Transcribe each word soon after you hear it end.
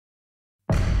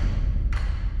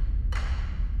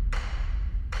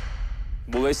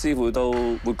Hey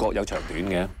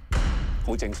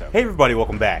everybody,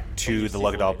 welcome back to the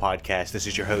Lugadog Podcast. This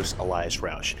is your host, Elias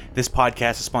Roush. This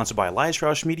podcast is sponsored by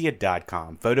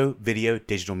EliasRoushMedia.com, photo, video,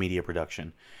 digital media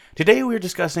production. Today we are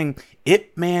discussing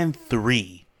Ip Man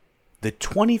 3, the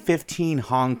 2015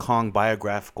 Hong Kong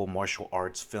biographical martial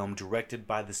arts film directed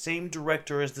by the same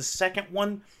director as the second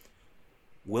one,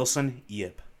 Wilson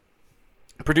Yip.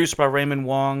 Produced by Raymond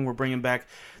Wong. We're bringing back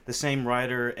the same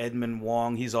writer, Edmund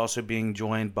Wong. He's also being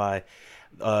joined by,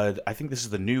 I think this is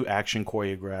the new action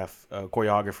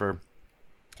choreographer,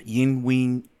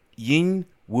 Yin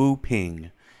Wu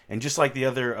Ping. And just like the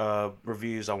other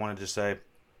reviews, I wanted to say,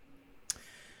 a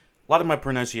lot of my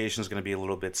pronunciation is going to be a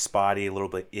little bit spotty, a little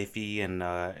bit iffy, and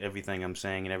everything I'm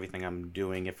saying and everything I'm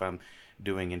doing, if I'm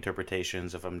doing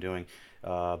interpretations, if I'm doing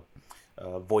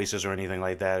voices or anything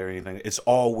like that, or anything, it's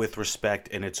all with respect,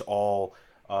 and it's all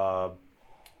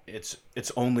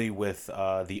it's only with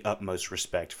the utmost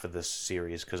respect for this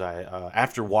series, because I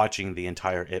after watching the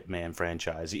entire Ip Man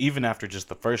franchise, even after just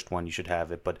the first one, you should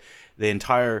have it, but the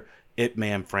entire Ip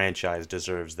Man franchise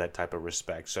deserves that type of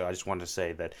respect. So I just wanted to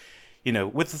say that, you know,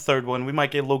 with the third one, we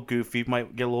might get a little goofy,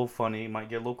 might get a little funny, might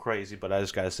get a little crazy, but I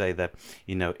just gotta say that,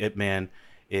 you know, Ip Man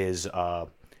is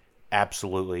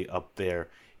absolutely up there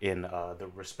in the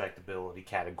respectability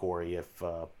category,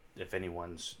 if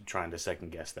anyone's trying to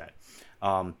second guess that.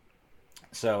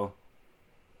 So,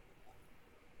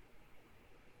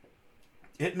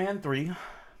 Ip Man 3,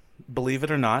 believe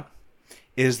it or not,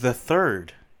 is the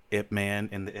third Ip Man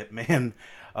in the Ip Man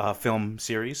film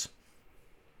series,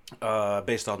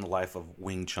 based on the life of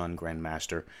Wing Chun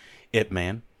Grandmaster Ip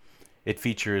Man. It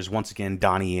features, once again,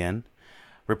 Donnie Yen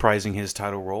reprising his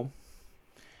title role.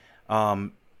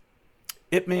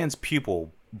 Ip Man's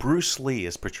pupil, Bruce Lee,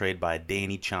 is portrayed by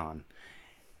Danny Chan,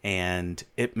 and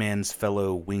Ip Man's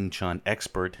fellow Wing Chun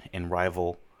expert and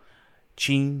rival,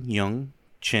 Ten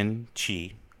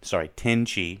Chi,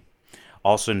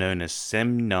 also known as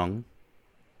Sem Nung,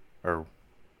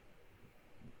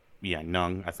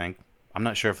 Nung, I think. I'm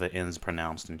not sure if the N's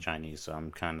pronounced in Chinese, so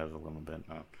I'm kind of a little bit,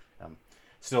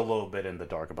 still a little bit in the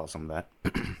dark about some of that.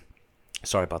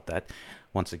 Sorry about that.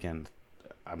 Once again,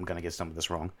 I'm going to get some of this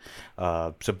wrong.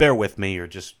 So bear with me, or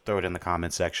just throw it in the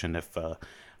comment section if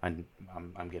I'm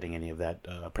getting any of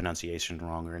that pronunciation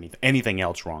wrong, or anything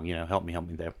else wrong. You know, help me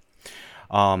there.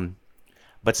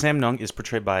 But Sam Nung is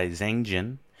portrayed by Zhang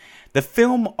Jin. The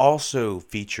film also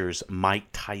features Mike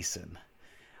Tyson.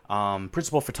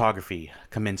 Principal photography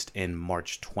commenced in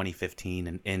March 2015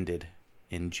 and ended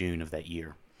in June of that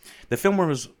year. The film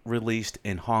was released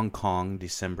in Hong Kong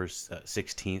December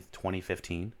 16th,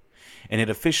 2015. And it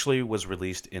officially was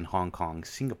released in Hong Kong,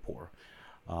 Singapore,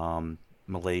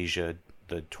 Malaysia,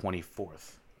 the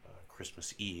 24th,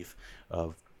 Christmas Eve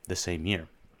of the same year,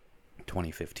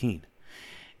 2015.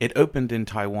 It opened in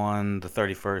Taiwan the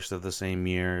 31st of the same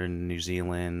year, in New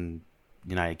Zealand,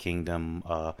 United Kingdom,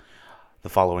 the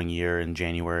following year in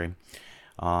January,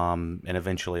 and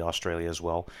eventually Australia as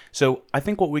well. So I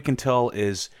think what we can tell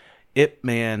is Ip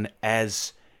Man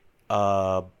as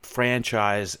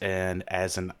franchise and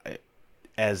as an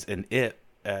IP,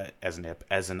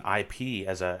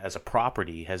 as a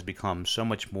property, has become so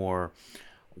much more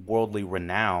worldly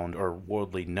renowned or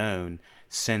worldly known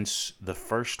since the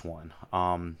first one.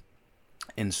 And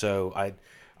so I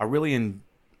really am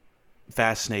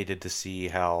fascinated to see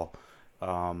how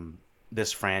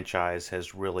this franchise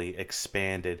has really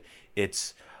expanded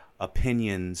its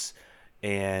opinions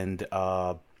and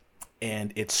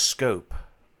its scope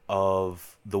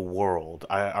of the world.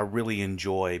 I really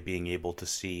enjoy being able to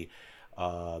see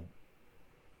the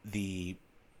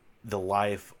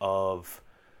life of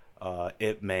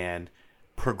Ip Man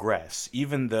progress,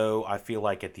 even though I feel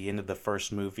like at the end of the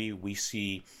first movie we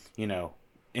see, you know,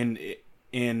 in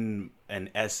an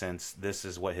essence, this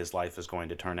is what his life is going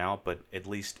to turn out, but at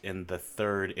least in the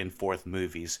third and fourth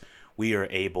movies we are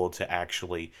able to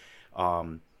actually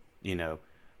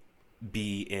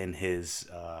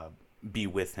be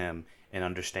with him and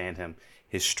understand him,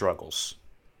 his struggles.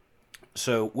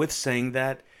 So with saying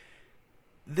that,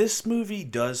 this movie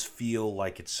does feel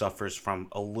like it suffers from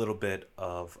a little bit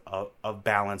of a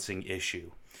balancing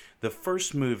issue. The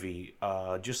first movie,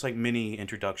 just like many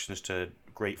introductions to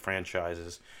great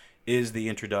franchises, is the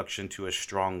introduction to a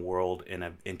strong world and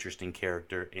an interesting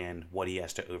character and what he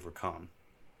has to overcome.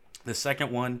 The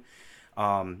second one,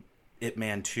 Ip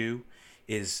Man 2,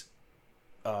 is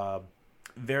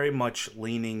very much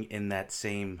leaning in that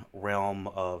same realm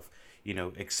of, you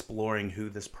know, exploring who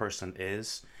this person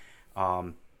is,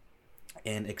 and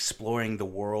exploring the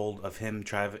world of him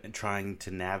trying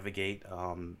to navigate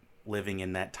living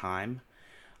in that time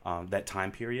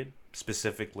period.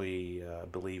 specifically, I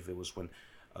believe it was when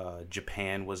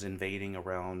Japan was invading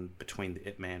around between the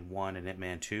Ip Man 1 and Ip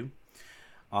Man 2.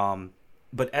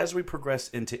 But as we progress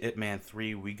into Ip Man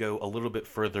 3, we go a little bit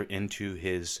further into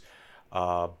his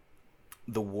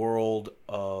the world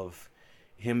of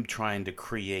him trying to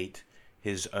create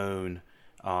his own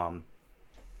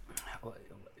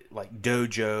like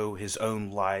dojo, his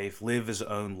own life, live his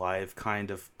own life,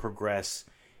 kind of progress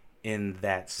in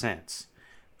that sense.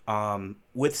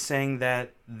 With saying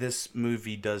that, this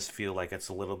movie does feel like it's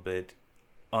a little bit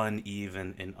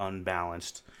uneven and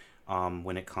unbalanced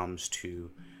when it comes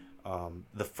to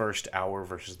the first hour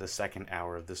versus the second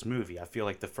hour of this movie. I feel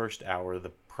like the first hour,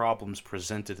 the problems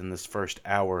presented in this first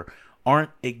hour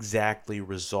aren't exactly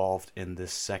resolved in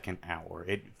this second hour.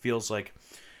 It feels like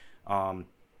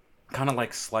kind of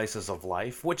like slices of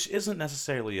life, which isn't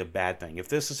necessarily a bad thing. If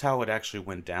this is how it actually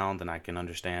went down, then I can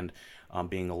understand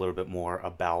being a little bit more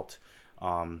about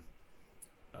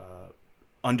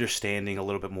understanding a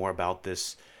little bit more about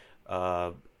this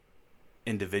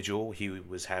individual. He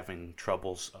was having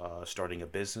troubles starting a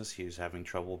business. He was having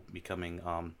trouble becoming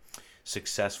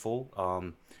successful.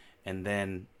 And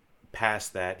then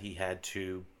past that, he had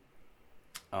to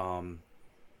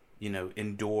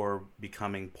endure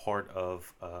becoming part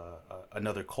of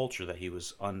another culture that he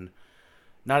was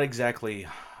not exactly,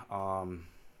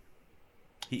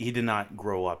 he did not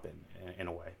grow up in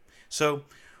a way. So,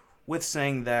 with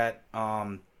saying that,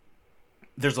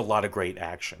 there's a lot of great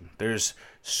action. There's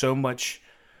so much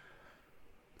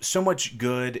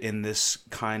good in this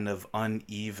kind of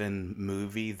uneven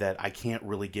movie that I can't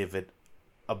really give it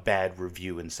a bad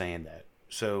review in saying that.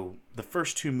 So the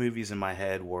first two movies in my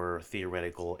head were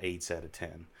theoretical 8s out of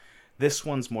 10. This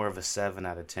one's more of a 7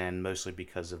 out of 10, mostly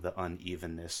because of the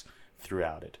unevenness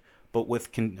throughout it. But with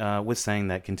saying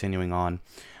that, continuing on,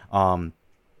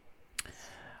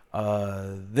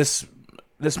 this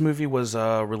movie was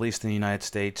released in the United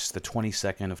States the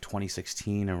 22nd of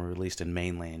 2016 and released in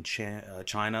mainland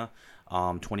China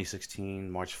 2016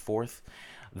 March 4th.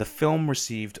 The film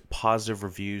received positive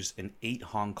reviews in 8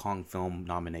 Hong Kong film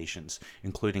nominations,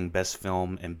 including Best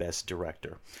Film and Best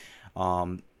Director,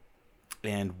 and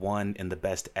won in the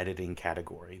Best Editing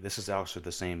category. This is also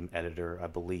the same editor, I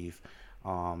believe,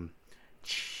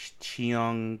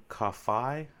 Cheong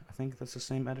Ka-fai. I think that's the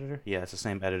same editor. Yeah, it's the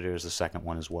same editor as the second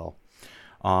one as well.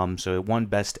 So it won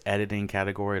Best Editing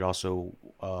category. It also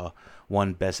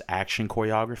won Best Action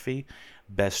Choreography,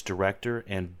 Best Director,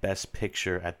 and Best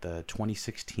Picture at the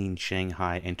 2016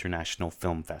 Shanghai International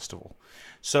Film Festival.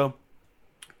 So,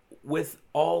 with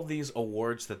all these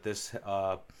awards that this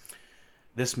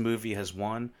movie has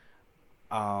won,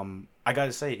 I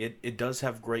gotta say it does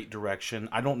have great direction.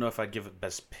 I don't know if I'd give it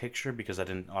Best Picture because I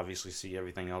didn't obviously see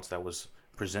everything else that was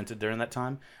presented during that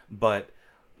time, but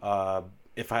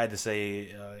if I had to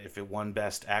say if it won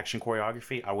Best Action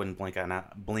Choreography, I wouldn't blink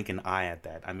an eye at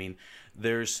that. I mean,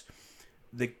 there's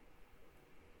the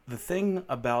thing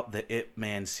about the Ip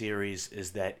Man series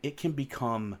is that it can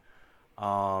become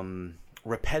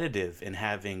repetitive in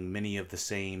having many of the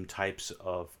same types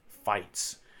of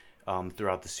fights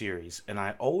throughout the series, and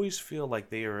I always feel like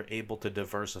they are able to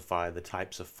diversify the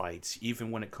types of fights,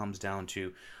 even when it comes down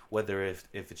to whether if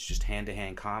it's just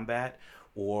hand-to-hand combat,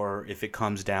 or if it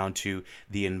comes down to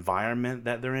the environment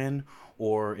that they're in,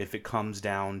 or if it comes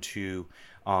down to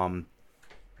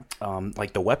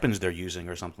like the weapons they're using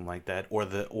or something like that, or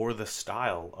the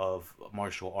style of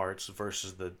martial arts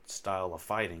versus the style of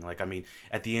fighting. Like, I mean,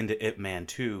 at the end of Ip Man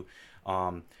 2,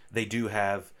 they do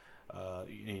have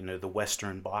the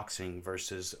Western boxing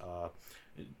versus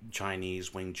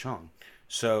Chinese Wing Chun.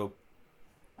 So,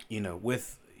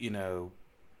 with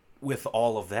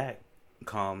all of that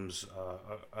comes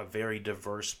a very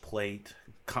diverse plate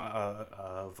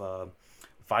of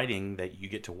fighting that you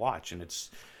get to watch, and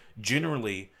it's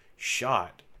generally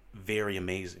shot very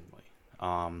amazingly.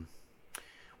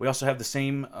 We also have the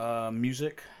same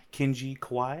music, Kenji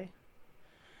Kawai,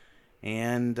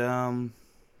 and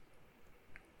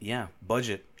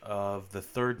budget of the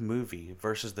third movie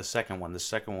versus the second one. The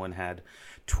second one had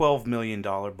 $12 million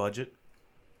budget,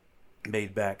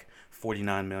 made back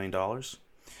 $49 million.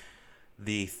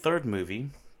 The third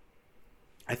movie,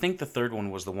 I think the third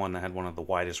one was the one that had one of the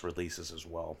widest releases as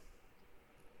well.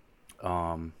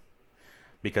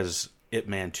 Because Ip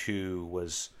Man 2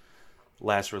 was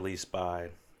last released by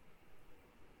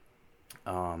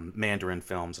Mandarin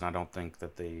Films, and I don't think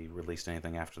that they released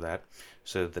anything after that.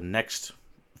 So the next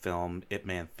film, Ip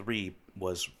Man 3,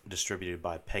 was distributed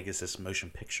by Pegasus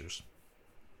Motion Pictures.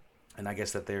 And I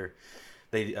guess that they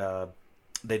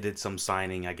they did some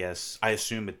signing, I guess. I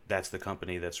assume that's the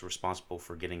company that's responsible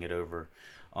for getting it over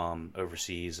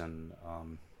overseas and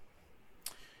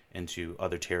into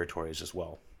other territories as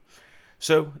well.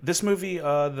 So this movie,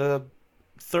 the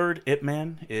third Ip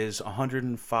Man, is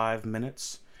 105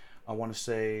 minutes. I want to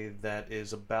say that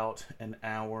is about an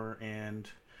hour and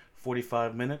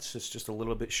 45 minutes. It's just a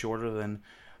little bit shorter than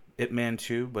Ip Man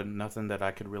 2, but nothing that I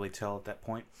could really tell at that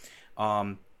point.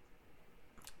 Um,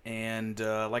 and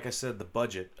like I said, the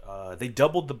budget, they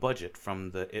doubled the budget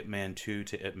from the Ip Man 2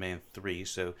 to Ip Man 3.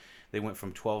 So they went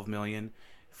from 12 million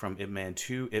from Ip Man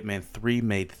 2. Ip Man 3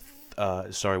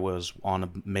 was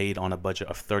made on a budget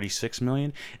of 36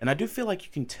 million. And I do feel like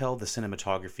you can tell the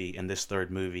cinematography in this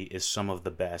third movie is some of the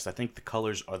best. I think the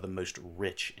colors are the most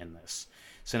rich in this.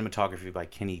 Cinematography by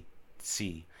Kenny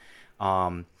C.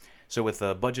 So with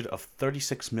a budget of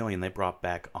 36 million, they brought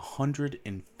back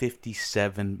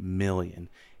 157 million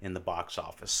in the box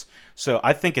office. So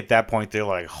I think at that point they're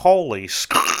like, holy,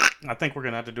 I think we're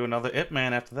gonna have to do another Ip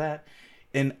Man after that.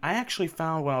 And I actually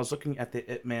found when I was looking at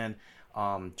the Ip Man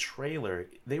trailer,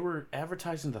 they were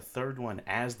advertising the third one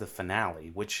as the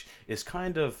finale, which is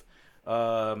kind of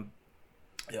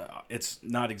it's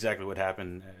not exactly what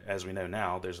happened as we know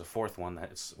now. There's a fourth one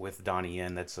that's with Donnie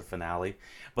Yen, that's the finale.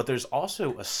 But there's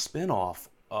also a spin-off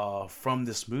from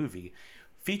this movie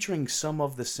featuring some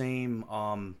of the same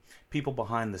people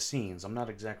behind the scenes. I'm not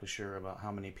exactly sure about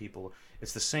how many people.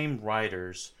 It's the same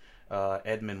writers,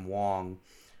 Edmund Wong,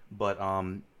 but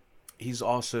he's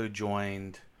also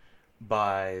joined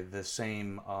by the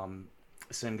same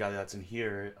guy that's in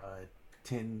here,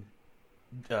 Tin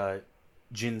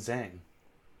Jin Zhang.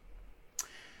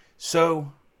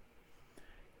 So,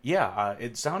 yeah,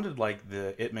 it sounded like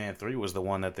the Ip Man 3 was the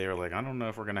one that they were like, I don't know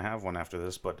if we're going to have one after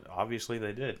this, but obviously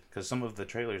they did. Because some of the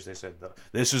trailers, they said,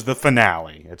 this is the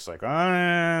finale. It's like,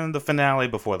 the finale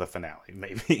before the finale,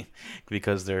 maybe.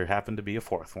 Because there happened to be a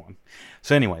fourth one.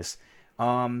 So anyways,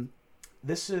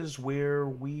 this is where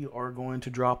we are going to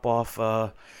drop off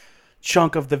a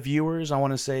chunk of the viewers. I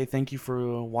want to say thank you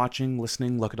for watching,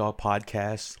 listening, Lucky Dog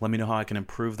Podcast. Let me know how I can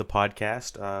improve the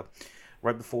podcast.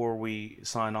 Right before we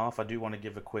sign off, I do want to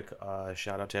give a quick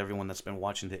shout out to everyone that's been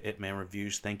watching the Ip Man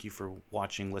reviews. Thank you for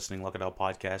watching, listening, Lucky Dog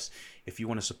Podcast. If you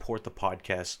want to support the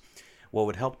podcast, what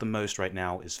would help the most right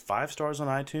now is 5 stars on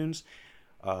iTunes.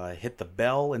 Hit the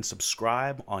bell and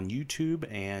subscribe on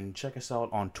YouTube, and check us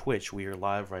out on Twitch. We are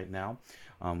live right now.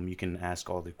 You can ask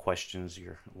all the questions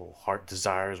your little heart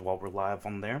desires while we're live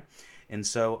on there. And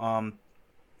so, on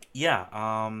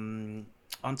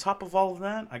top of all of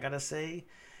that, I gotta say,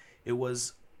 it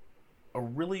was a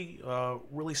really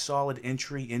solid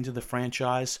entry into the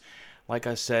franchise. Like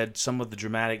I said, some of the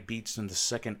dramatic beats in the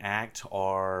second act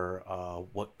are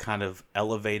what kind of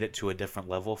elevate it to a different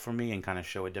level for me and kind of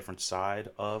show a different side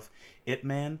of Ip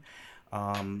Man.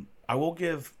 I will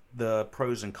give the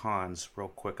pros and cons real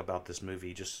quick about this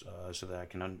movie, just so that I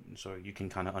can so you can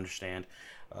kind of understand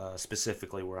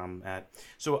specifically where I'm at.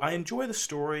 So I enjoy the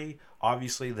story.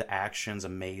 Obviously, the action's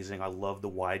amazing. I love the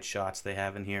wide shots they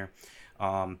have in here.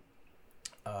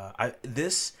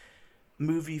 This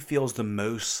movie feels the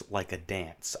most like a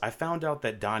dance. I found out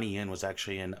that Donnie Yen was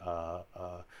actually in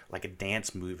like a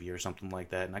dance movie or something like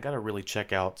that, and I gotta really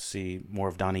see more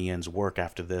of Donnie Yen's work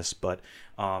after this. But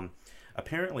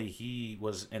apparently he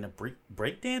was in a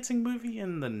breakdancing movie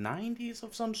in the 90s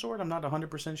of some sort. I'm not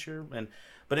 100% sure.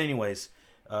 But anyways,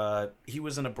 he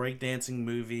was in a breakdancing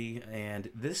movie, and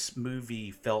this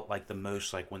movie felt like the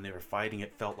most like when they were fighting,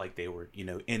 it felt like they were,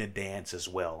 in a dance as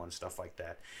well and stuff like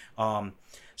that.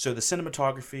 So the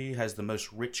cinematography has the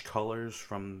most rich colors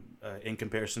from in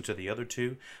comparison to the other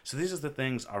two. So these are the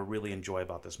things I really enjoy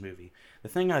about this movie. The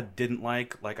thing I didn't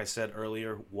like I said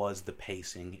earlier, was the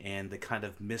pacing and the kind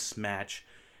of mismatch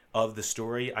of the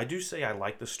story. I do say I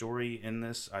like the story in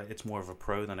this. It's more of a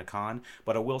pro than a con,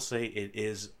 but I will say it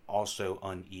is also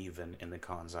uneven in the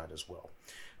con side as well.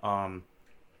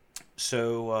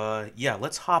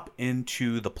 Let's hop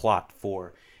into the plot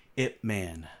for Ip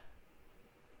Man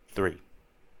 3.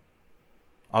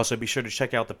 Also, be sure to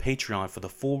check out the Patreon for the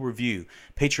full review,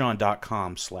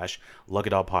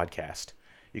 patreon.com/LuckyDogPodcast.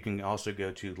 You can also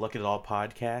go to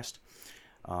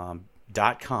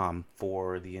LuckyDogPodcast.com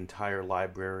for the entire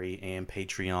library and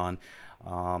Patreon,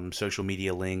 social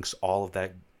media links, all of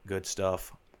that good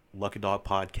stuff.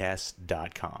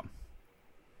 LuckyDogPodcast.com.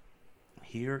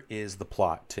 Here is the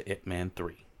plot to Ip Man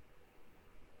 3. I'm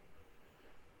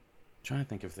trying to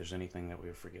think if there's anything that we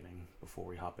were forgetting before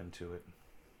we hop into it.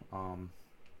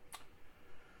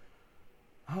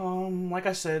 Like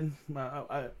I said,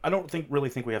 I don't really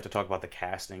think we have to talk about the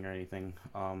casting or anything.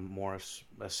 More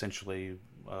essentially,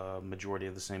 majority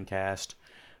of the same cast,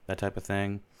 that type of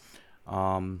thing.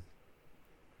 Um,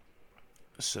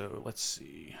 so let's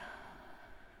see.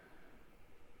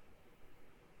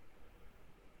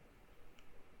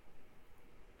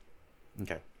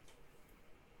 Okay.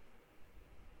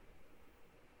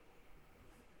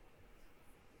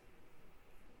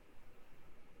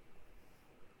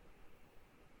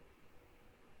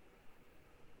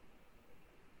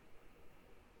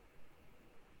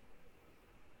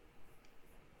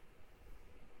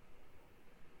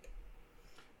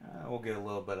 We'll get a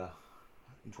little bit of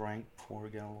drink before we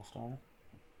get a little started.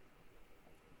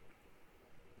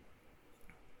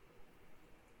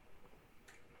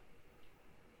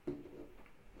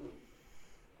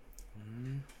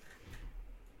 Mm.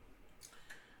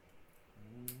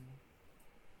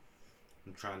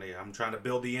 I'm trying to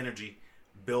build the energy.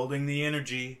 Building the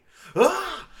energy.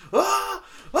 Ah! Ah!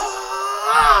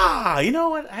 Ah! You know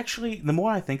what? Actually, the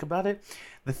more I think about it,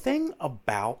 the thing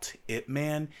about Ip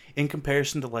Man, in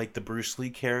comparison to like the Bruce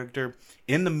Lee character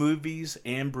in the movies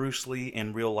and Bruce Lee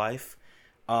in real life,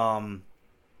 um,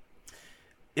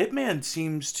 Ip Man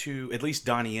seems to, at least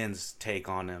Donnie Yen's take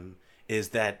on him, is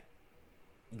that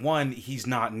one, he's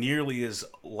not nearly as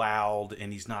loud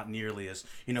and he's not nearly as,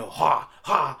 ha,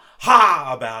 ha,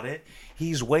 ha about it.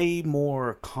 He's way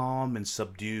more calm and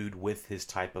subdued with his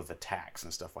type of attacks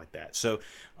and stuff like that. So,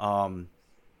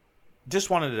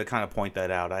 just wanted to kind of point that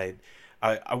out. I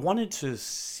wanted to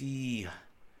see.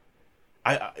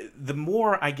 The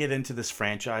more I get into this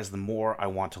franchise, the more I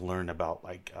want to learn about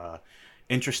like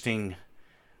interesting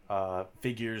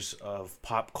figures of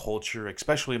pop culture,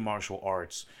 especially martial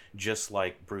arts, just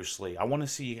like Bruce Lee. I want to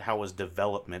see how his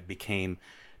development became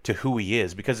to who he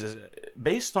is, because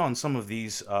based on some of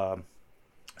these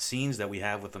scenes that we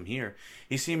have with him here,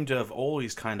 he seemed to have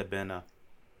always kind of been a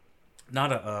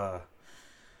not a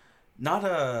not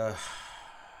a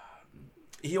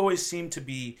he always seemed to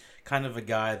be kind of a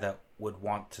guy that would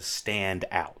want to stand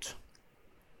out,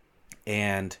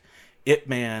 and Ip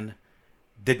Man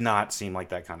did not seem like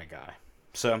that kind of guy.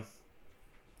 So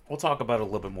we'll talk about it a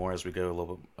little bit more as we go a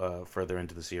little bit further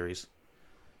into the series.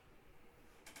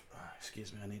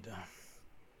 Excuse me, I need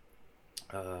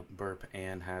to burp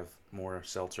and have more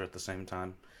seltzer at the same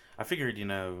time. I figured,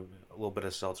 a little bit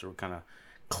of seltzer would kind of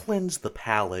cleanse the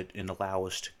palate and allow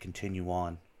us to continue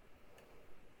on.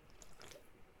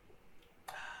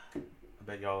 I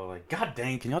bet y'all are like, God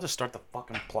dang, can y'all just start the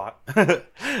fucking plot?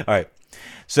 Alright.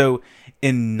 So,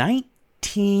 in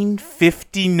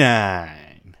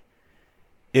 1959,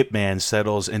 Ip Man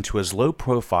settles into his low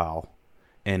profile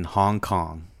in Hong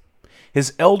Kong.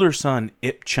 His elder son,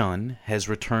 Ip Chun, has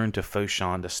returned to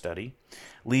Foshan to study,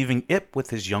 leaving Ip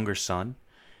with his younger son,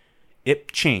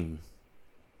 Ip Ching,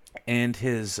 and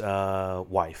his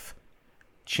wife,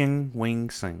 Ching Wing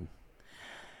Sing.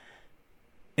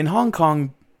 In Hong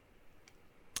Kong,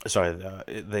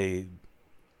 they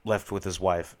left with his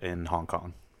wife in Hong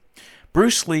Kong.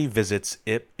 Bruce Lee visits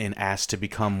Ip and asks to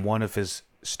become one of his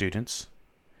students.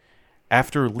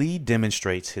 After Lee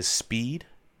demonstrates his speed,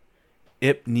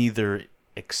 Ip neither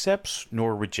accepts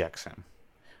nor rejects him,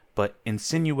 but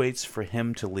insinuates for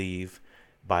him to leave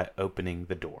by opening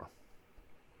the door.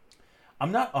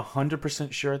 I'm not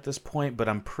 100% sure at this point, but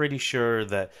I'm pretty sure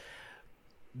that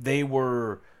they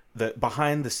were that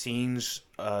behind the scenes.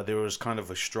 There was kind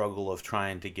of a struggle of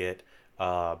trying to get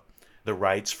the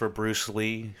rights for Bruce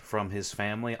Lee from his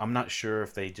family. I'm not sure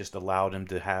if they just allowed him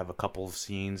to have a couple of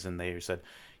scenes and they said,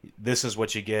 "This is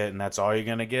what you get, and that's all you're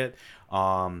gonna get,"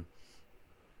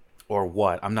 or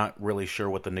what. I'm not really sure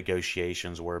what the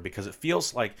negotiations were, because it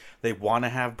feels like they want to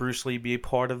have Bruce Lee be a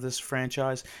part of this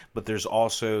franchise, but there's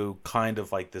also kind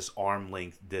of like this arm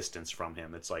length distance from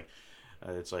him. It's like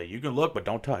you can look but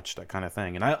don't touch, that kind of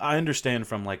thing. And I understand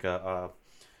from like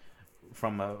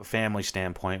from a family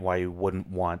standpoint why you wouldn't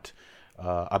want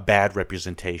a bad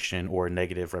representation or a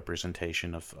negative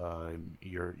representation of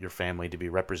your family to be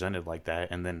represented like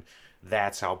that, and then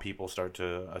that's how people start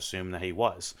to assume that he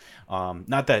was.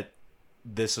 Not that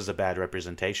this is a bad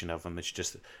representation of him, it's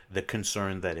just the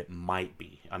concern that it might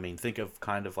be. I mean, think of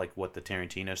kind of like what the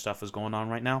Tarantino stuff is going on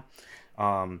right now.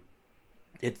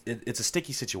 It's a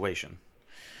sticky situation.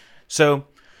 So,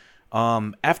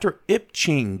 after Ip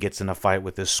Ching gets in a fight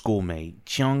with his schoolmate,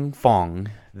 Chiang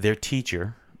Fong, their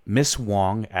teacher, Miss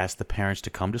Wong asks the parents to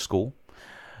come to school,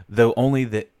 though only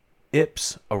the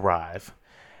Ips arrive.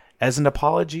 As an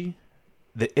apology,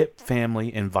 the Ip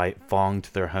family invite Fong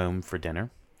to their home for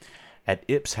dinner. At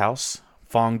Ip's house,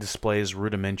 Fong displays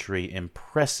rudimentary,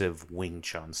 impressive Wing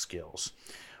Chun skills.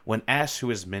 When asked who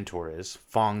his mentor is,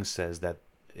 Fong says that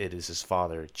it is his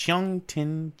father, Cheung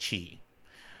Tin Chi,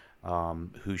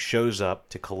 who shows up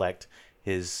to collect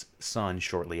his son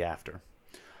shortly after.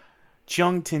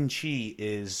 Cheung Tin Chi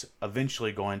is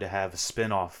eventually going to have a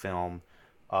spin-off film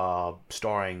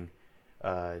starring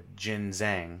Jin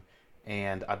Zhang,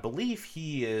 and I believe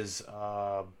he is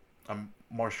a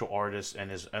martial artist in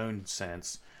his own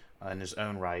sense, in his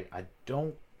own right. I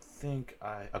don't think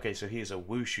I... Okay, so he is a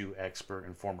wushu expert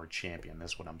and former champion.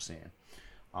 That's what I'm seeing.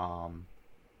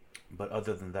 But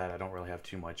other than that, I don't really have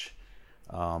too much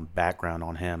background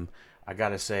on him. I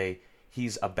gotta say,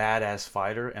 he's a badass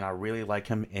fighter, and I really like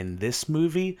him in this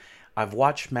movie. I've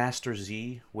watched Master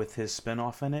Z with his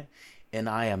spinoff in it, and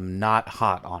I am not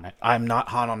hot on it. I'm not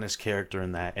hot on this character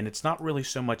in that, and it's not really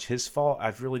so much his fault.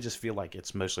 I really just feel like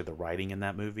it's mostly the writing in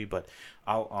that movie. But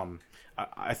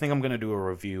I think I'm gonna do a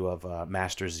review of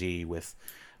Master Z with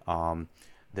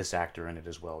this actor in it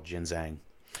as well, Jin Zhang.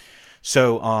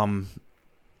 So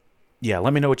yeah,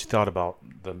 let me know what you thought about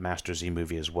the Master Z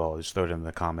movie as well. Just throw it in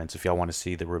the comments if y'all want to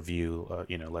see the review.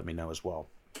 Let me know as well.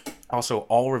 Also,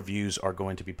 all reviews are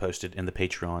going to be posted in the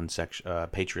Patreon section,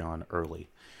 Patreon early,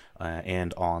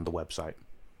 and on the website.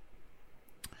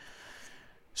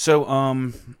 So,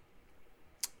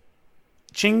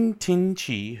 Cheung Tin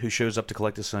Chi, who shows up to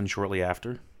collect his son shortly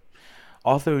after,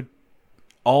 although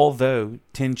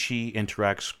Tin Chi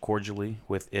interacts cordially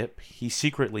with Ip, he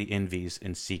secretly envies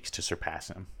and seeks to surpass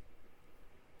him.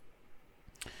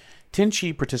 Tin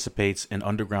Chi participates in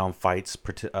underground fights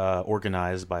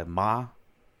organized by Ma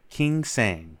King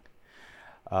Sang,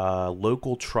 a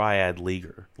local triad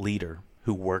leader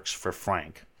who works for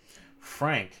Frank.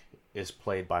 Frank is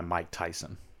played by Mike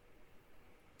Tyson.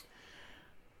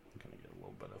 I'm going to get a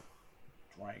little bit of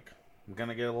drink. I'm going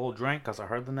to get a little drink because I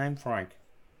heard the name Frank.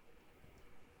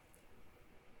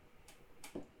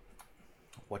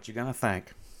 What you going to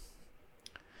think?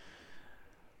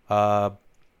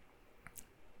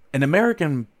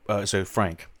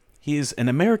 Frank, he is an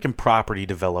American property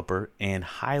developer and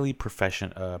highly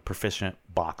proficient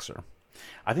boxer.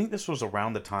 I think this was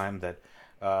around the time that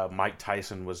Mike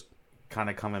Tyson was kind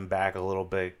of coming back a little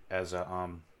bit as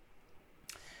an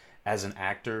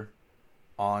actor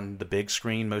on the big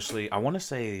screen. Mostly, I want to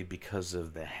say because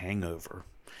of The Hangover,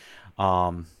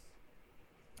 but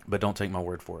don't take my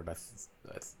word for it.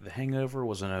 The Hangover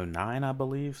was in 2009, I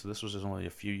believe. So this was just only a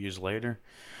few years later.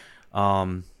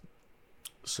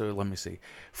 So let me see.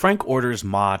 Frank orders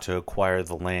Ma to acquire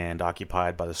the land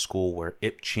occupied by the school where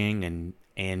Ip Ching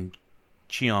and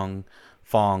Cheung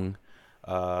Fong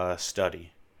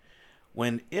study.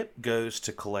 When Ip goes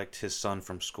to collect his son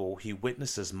from school, he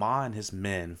witnesses Ma and his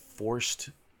men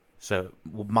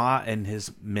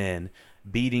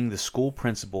beating the school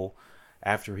principal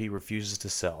after he refuses to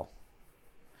sell.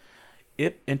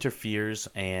 Ip interferes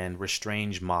and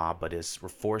restrains Ma, but is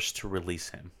forced to release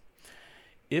him.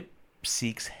 Ip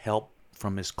seeks help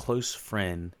from his close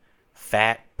friend,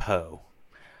 Fat Po,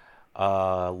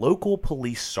 a local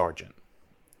police sergeant.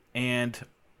 And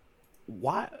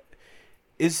why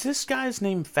is this guy's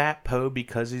name Fat Po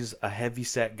because he's a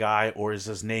heavyset guy, or is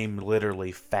his name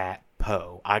literally Fat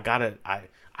Po?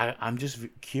 I'm just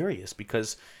curious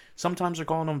because sometimes they're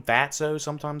calling him Fatso,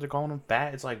 sometimes they're calling him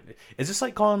Fat. It's like, is this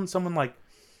like calling someone like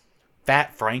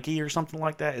Fat Frankie or something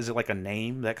like that? Is it like a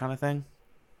name, that kind of thing?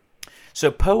 So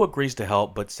Poe agrees to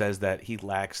help, but says that he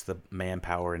lacks the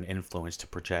manpower and influence to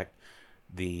protect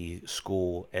the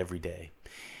school every day.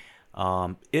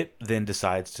 It then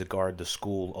decides to guard the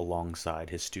school alongside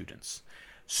his students.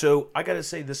 So I gotta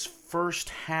say, this first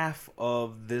half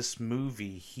of this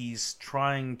movie, he's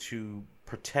trying to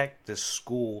protect this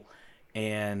school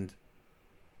and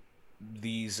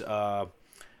these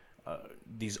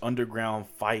underground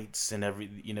fights and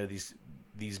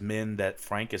these men that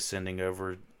Frank is sending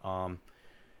over.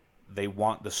 They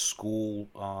want the school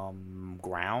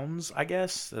grounds, I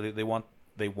guess. They want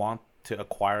to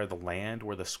acquire the land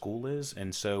where the school is,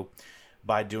 and so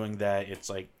by doing that,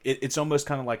 it's like it's almost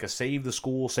kind of like a save the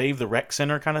school, save the rec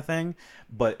center kind of thing.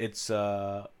 But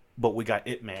we got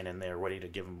Ip Man in there ready to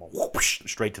give him a whoosh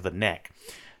straight to the neck.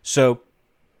 So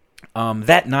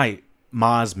that night,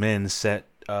 Ma's men set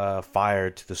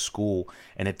fire to the school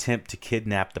and attempt to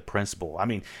kidnap the principal. I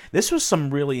mean, this was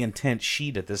some really intense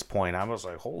shit at this point. I was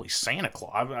like, holy Santa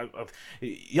Claus.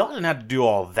 Y'all didn't have to do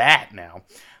all that now.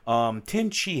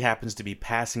 Tin Chi happens to be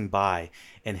passing by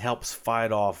and helps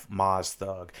fight off Ma's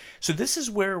thug. So this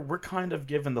is where we're kind of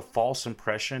given the false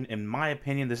impression. In my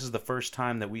opinion, this is the first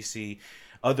time that we see,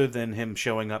 other than him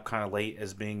showing up kind of late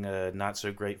as being a not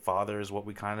so great father, is what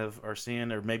we kind of are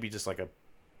seeing, or maybe just like a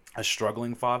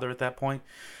struggling father at that point.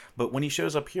 But when he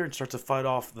shows up here and starts to fight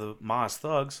off the Ma's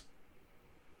thugs,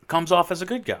 comes off as a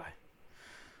good guy.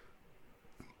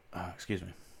 Excuse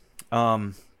me.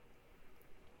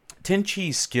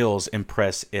 Tenchi's skills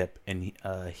impress Ip, and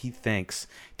he thanks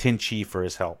Tenchi for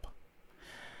his help.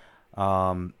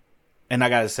 And I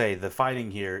gotta say, the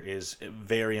fighting here is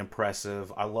very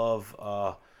impressive. I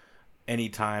love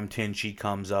anytime Tenchi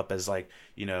comes up as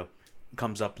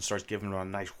comes up and starts giving him a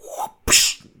nice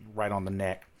whoosh, right on the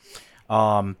neck.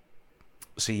 So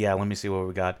yeah, let me see what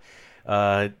we got.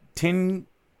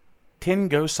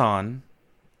 Tengo-san,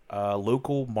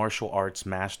 local martial arts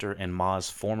master and Ma's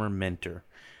former mentor,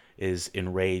 is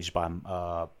enraged by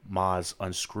Ma's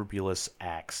unscrupulous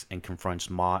acts and confronts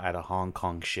Ma at a Hong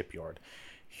Kong shipyard,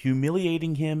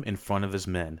 humiliating him in front of his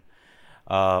men.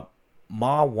 Ma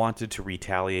wanted to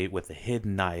retaliate with a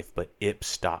hidden knife, but Ip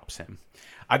stops him.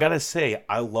 I gotta say,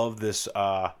 I love this.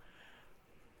 I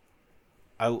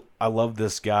love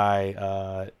this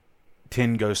guy,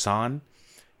 Tengo-san.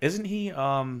 Isn't he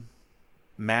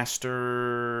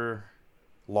Master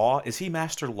Law? Is he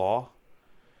Master Law?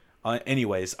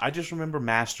 Anyways, I just remember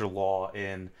Master Law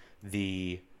in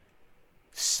the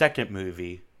second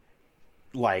movie,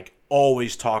 like,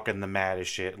 always talking the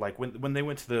maddest shit. Like, when they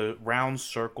went to the round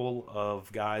circle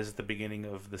of guys at the beginning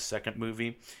of the second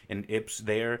movie, and Ip's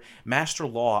there, Master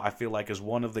Law, I feel like, is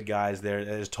one of the guys there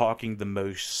that is talking the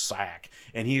most sack.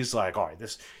 And he's like, all right,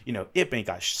 this, Ip ain't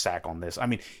got sack on this. I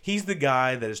mean, he's the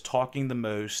guy that is talking the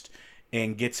most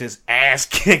and gets his ass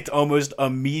kicked almost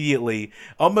immediately,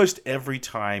 almost every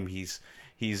time he's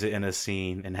in a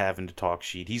scene and having to talk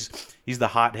shit. He's the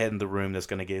hothead in the room that's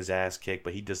gonna get his ass kicked,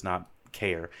 but he does not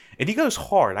care, and he goes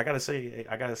hard. I gotta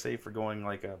say for going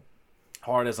like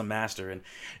hard as a master,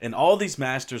 and all these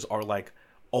masters are like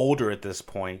older at this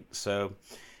point, so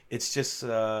it's just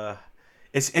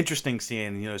it's interesting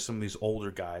seeing some of these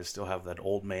older guys still have that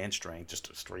old man strength, just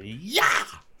a straight yeah.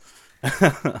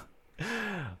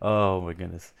 Oh my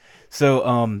goodness.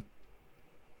 So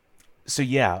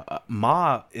yeah,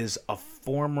 Ma is a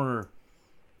former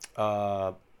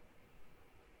I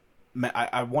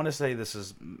want to say this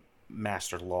is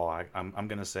Master Law. I'm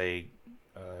going to say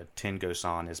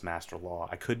Tengo-san is Master Law.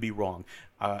 I could be wrong.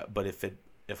 But if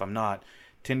I'm not,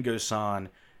 Tengo-san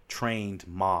trained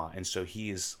Ma, and so he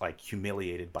is like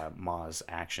humiliated by Ma's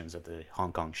actions at the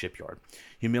Hong Kong shipyard,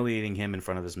 humiliating him in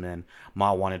front of his men.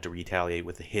 Ma wanted to retaliate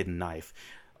with a hidden knife,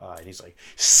 and he's like,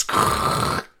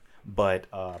 Skr! But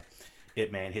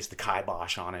Ip Man hits the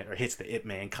kibosh on it, or hits the Ip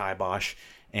Man kibosh,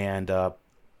 and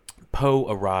Poe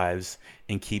arrives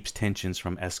and keeps tensions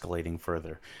from escalating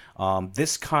further.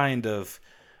 This kind of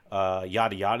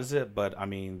yada yada's it, but I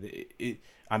mean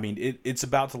it's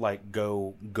about to like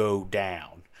go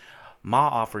down. Ma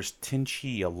offers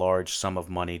Tenchi a large sum of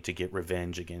money to get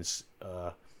revenge against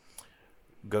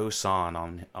Go-san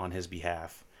on his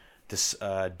behalf.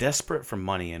 Desperate for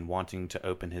money and wanting to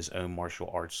open his own martial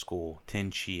arts school,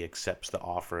 Tenchi accepts the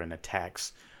offer and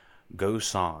attacks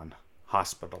Go-san,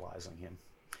 hospitalizing him.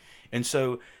 And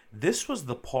so this was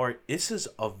the part. This is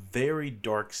a very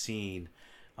dark scene,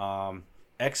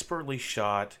 expertly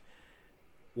shot.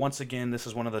 Once again, this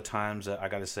is one of the times that I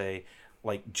gotta say,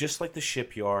 like, just like the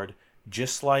shipyard,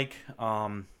 just like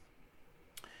the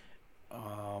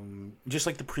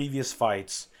previous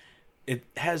fights, it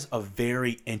has a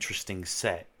very interesting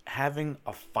set. Having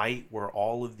a fight where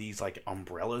all of these like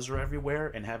umbrellas are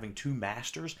everywhere and having two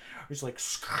masters, it's like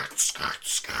skirt, skirt,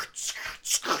 skirt, skirt,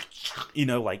 skirt,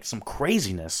 like some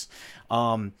craziness.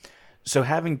 So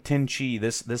having Tenchi,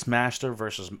 this master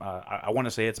versus I want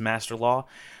to say it's Master Law,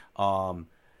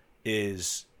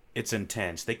 it's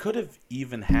intense. They could have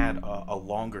even had a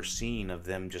longer scene of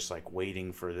them just like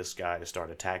waiting for this guy to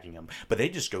start attacking him, but they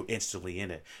just go instantly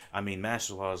in it. I mean,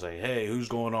 Master Law is like, "Hey, what's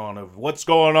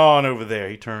going on over there?"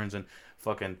 He turns and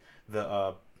fucking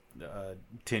the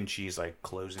Tenchi's like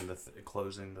closing the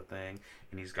thing,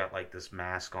 and he's got like this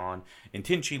mask on, and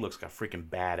Tenchi looks like a freaking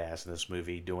badass in this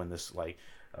movie doing this like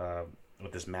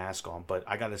with this mask on. But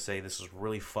I gotta say, this is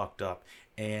really fucked up.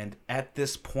 And at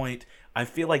this point, I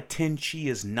feel like Tenchi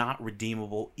is not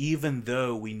redeemable, even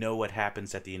though we know what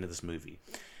happens at the end of this movie.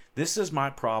 This is my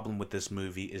problem with this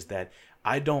movie, is that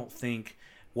I don't think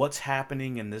what's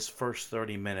happening in this first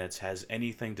 30 minutes has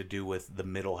anything to do with the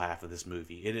middle half of this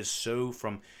movie. It is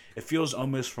it feels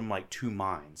almost from like two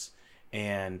minds.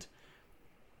 And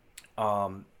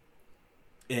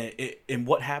and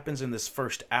what happens in this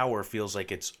first hour feels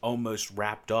like it's almost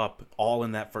wrapped up all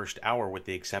in that first hour, with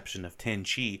the exception of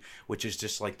Tenchi, which is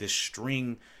just like this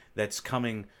string that's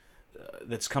coming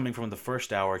that's coming from the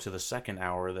first hour to the second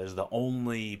hour that is the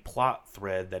only plot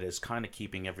thread that is kind of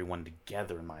keeping everyone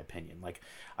together, in my opinion. Like,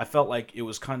 I felt like it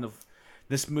was kind of,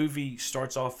 this movie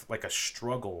starts off like a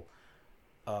struggle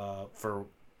for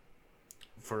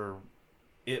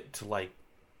it to like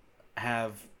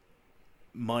have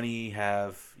money,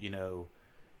 have, you know,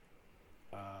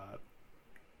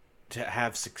 to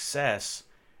have success,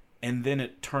 and then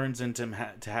it turns into him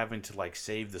to having to like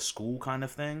save the school kind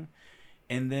of thing,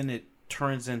 and then it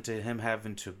turns into him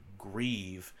having to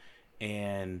grieve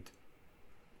and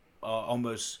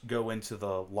almost go into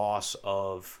the loss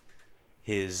of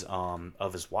his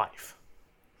wife.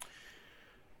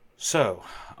 So,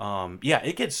 yeah,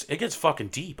 it gets fucking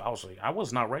deep. I was like, I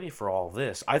was not ready for all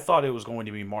this. I thought it was going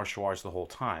to be martial arts the whole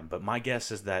time, but my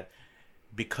guess is that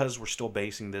because we're still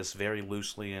basing this very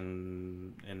loosely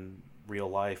in real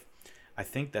life, I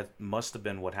think that must have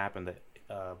been what happened.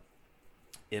 That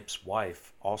Ip's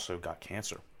wife also got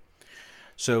cancer.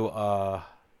 So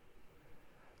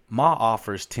Ma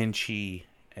offers Tenchi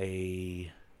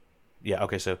a yeah,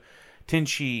 okay, so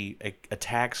Tenchi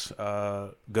attacks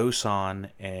Gosan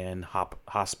and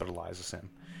hospitalizes him.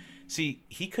 See,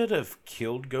 he could have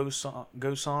killed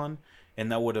Gosan,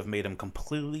 and that would have made him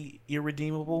completely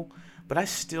irredeemable. But I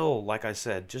still, like I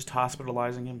said, just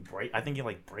hospitalizing him, I think he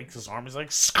like breaks his arm. He's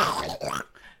like,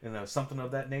 something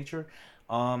of that nature.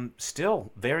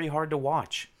 Still very hard to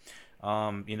watch.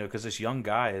 Because this young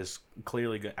guy is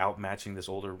clearly outmatching this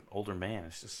older man.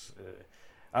 It's just,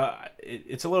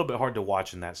 it's a little bit hard to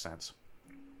watch in that sense.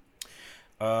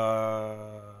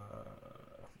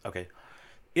 Okay.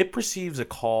 It receives a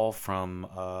call from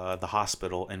the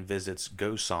hospital and visits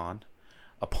Gosan.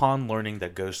 Upon learning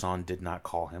that Gosan did not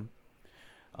call him,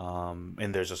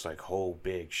 and there's just like, oh,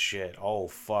 big shit. Oh,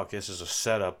 fuck, this is a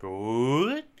setup.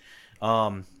 What?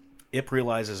 Ip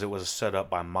realizes it was a setup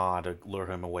by Ma to lure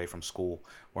him away from school,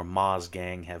 where Ma's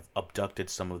gang have abducted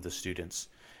some of the students.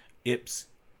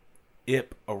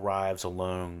 Ip arrives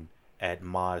alone at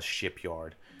Ma's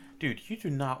shipyard. Dude, you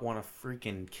do not want to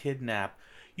freaking kidnap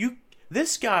you.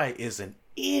 This guy is an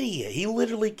idiot. He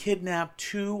literally kidnapped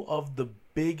two of the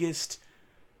biggest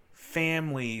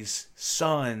families'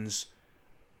 sons,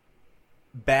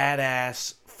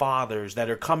 badass fathers that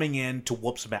are coming in to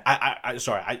whoop some ass.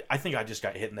 I think I just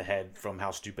got hit in the head from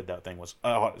how stupid that thing was.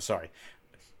 Oh, sorry.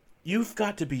 You've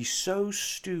got to be so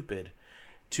stupid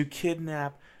to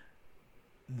kidnap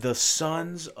the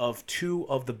sons of two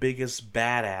of the biggest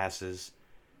badasses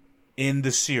in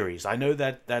the series. I know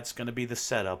that that's going to be the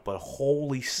setup, but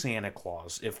holy Santa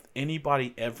Claus, if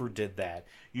anybody ever did that,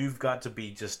 you've got to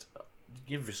be just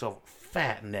give yourself a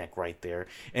fat neck right there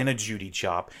and a Judy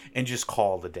chop and just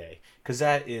call it a day, because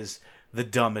that is the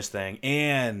dumbest thing.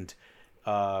 And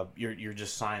you're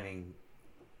just signing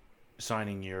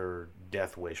your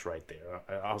death wish right there.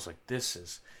 I was like, this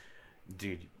is,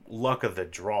 dude, luck of the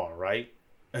draw, right?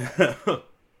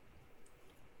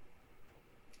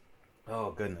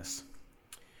 Oh goodness.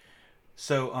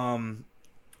 So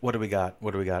what do we got?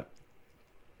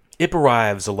 Ip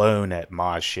arrives alone at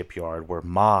Ma's shipyard, where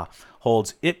Ma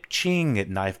holds Ip Ching at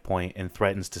knife point and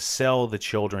threatens to sell the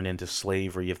children into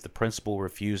slavery if the principal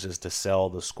refuses to sell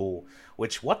the school.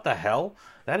 Which, what the hell?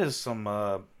 That is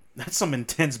that's some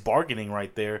intense bargaining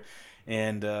right there.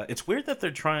 And it's weird that they're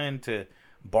trying to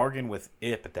bargain with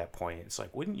Ip at that point. It's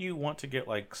like, wouldn't you want to get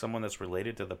like someone that's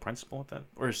related to the principal at that,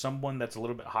 or someone that's a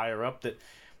little bit higher up? That,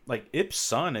 like, Ip's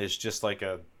son is just like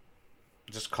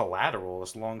just collateral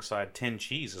alongside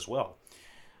Tenchi's as well.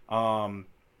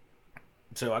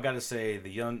 So I got to say, the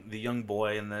young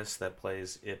boy in this that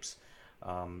plays Ip's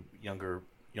younger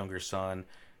son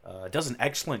does an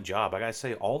excellent job. I got to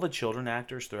say, all the children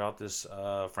actors throughout this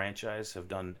franchise have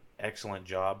done excellent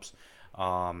jobs.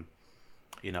 There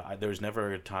was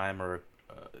never a time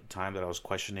that I was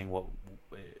questioning what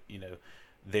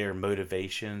their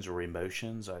motivations or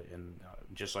emotions. And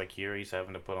just like here, he's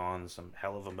having to put on some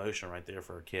hell of emotion right there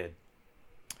for a kid.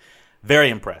 Very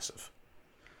impressive.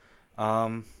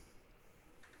 Let's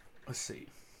see.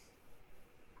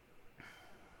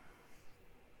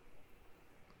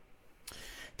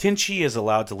 Tenchi is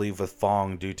allowed to leave with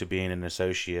Fong due to being an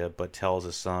associate, but tells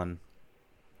his son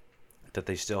that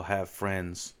they still have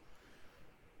friends.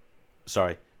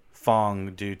 Sorry,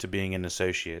 Fong due to being an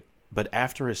associate. But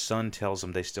after his son tells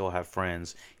him they still have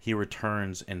friends, he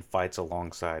returns and fights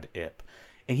alongside Ip.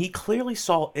 And he clearly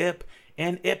saw Ip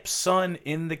and Ip's son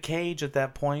in the cage at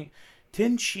that point.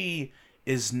 Tenchi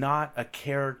is not a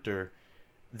character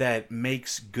that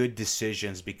makes good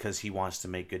decisions because he wants to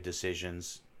make good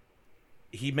decisions.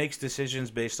 He makes decisions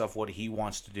based off what he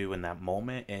wants to do in that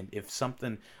moment. And if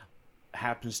something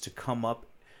happens to come up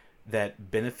that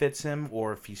benefits him,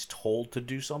 or if he's told to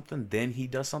do something, then he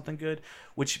does something good,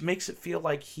 which makes it feel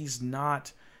like he's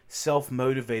not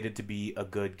self-motivated to be a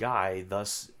good guy.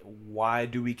 Thus, why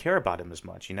do we care about him as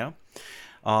much, you know?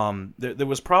 There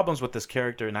was problems with this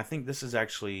character, and I think this is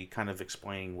actually kind of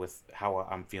explaining with how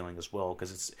I'm feeling as well,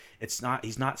 because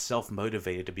he's not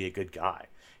self-motivated to be a good guy.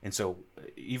 And so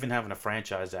even having a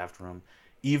franchise after him,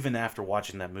 even after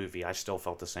watching that movie, I still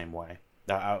felt the same way.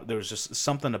 There was just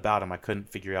something about him I couldn't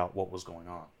figure out what was going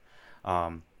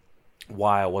on,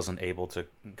 why I wasn't able to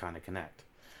kind of connect.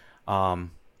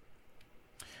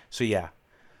 So yeah.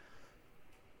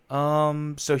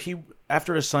 So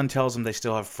after his son tells him they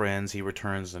still have friends, he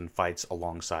returns and fights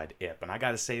alongside Ip. And I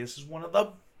gotta say, this is one of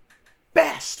the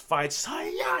best fights.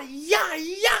 Yeah, yeah,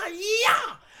 yeah,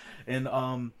 yeah.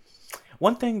 And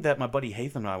one thing that my buddy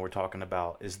Hatham and I were talking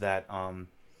about is that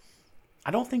I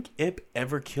don't think Ip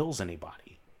ever kills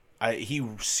anybody. He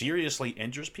seriously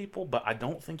injures people, but I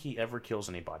don't think he ever kills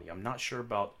anybody. I'm not sure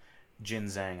about Jin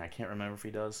Zhang. I can't remember if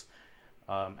he does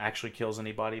actually kills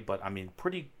anybody, but I mean,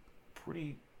 pretty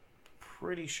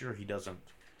sure he doesn't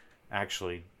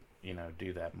actually,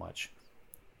 do that much.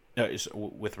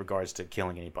 With regards to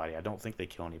killing anybody, I don't think they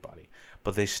kill anybody,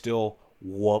 but they still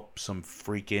whoop some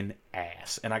freaking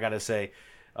ass. And I gotta say,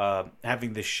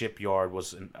 having this shipyard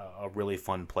was a really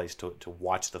fun place to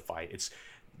watch the fight. It's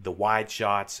the wide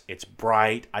shots. It's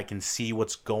bright. I can see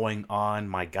what's going on.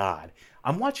 My God,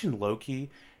 I'm watching Loki,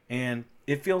 and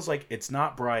it feels like it's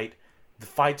not bright. The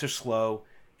fights are slow,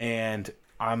 and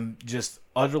I'm just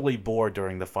utterly bored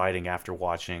during the fighting after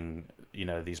watching,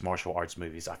 these martial arts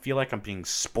movies. I feel like I'm being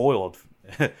spoiled.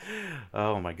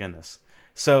 Oh my goodness.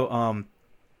 So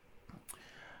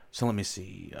let me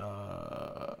see.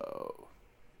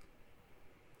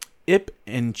 Ip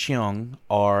and Cheung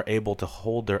are able to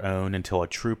hold their own until a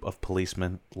troop of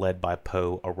policemen led by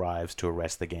Po arrives to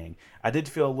arrest the gang. I did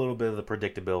feel a little bit of the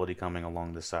predictability coming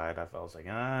along the side. I was like,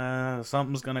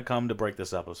 something's going to come to break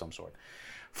this up of some sort.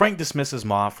 Frank dismisses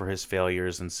Ma for his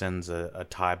failures and sends a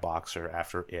Thai boxer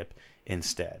after Ip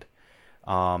instead.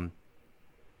 And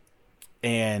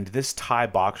this Thai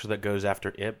boxer that goes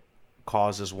after Ip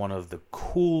causes one of the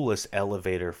coolest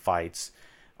elevator fights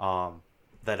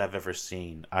that I've ever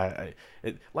seen.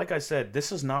 Like I said,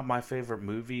 this is not my favorite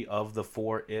movie of the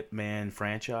 4 Ip Man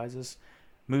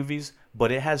movies,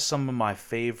 but it has some of my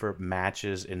favorite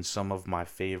matches and some of my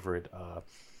favorite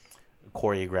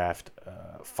choreographed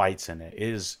fights in it. It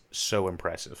is so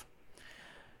impressive.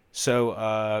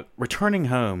 So, returning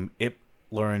home, Ip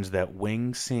learns that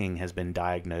Wing Sing has been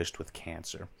diagnosed with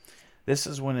cancer. This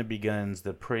is when it begins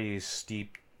the pretty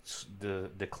steep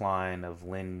decline of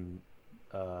Lin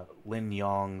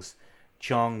Yong's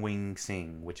Cheong Wing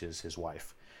Sing, which is his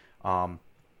wife. I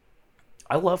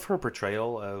love her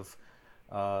portrayal of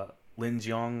Lin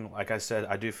Yong. Like I said,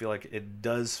 I do feel like it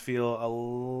does feel a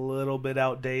little bit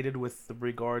outdated with the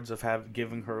regards of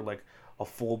giving her like a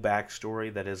full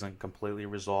backstory that isn't completely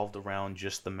resolved around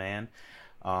just the men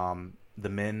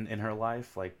in her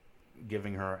life, like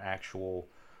giving her actual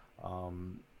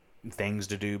things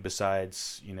to do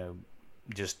besides,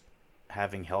 just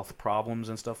having health problems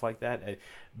and stuff like that.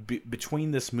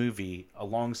 Between this movie,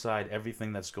 alongside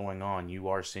everything that's going on, you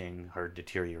are seeing her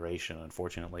deterioration,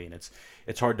 unfortunately, and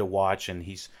it's hard to watch. And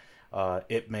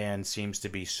Ip Man seems to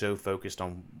be so focused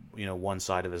on one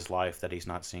side of his life that he's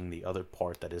not seeing the other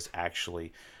part that is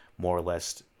actually more or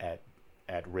less at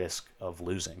risk of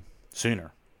losing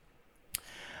sooner.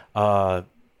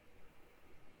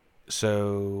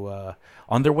 So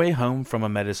on their way home from a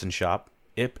medicine shop,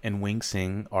 Ip and Wing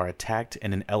Sing are attacked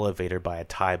in an elevator by a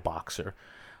Thai boxer,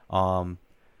 who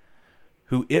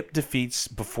Ip defeats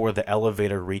before the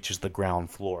elevator reaches the ground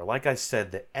floor. Like I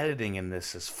said, the editing in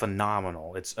this is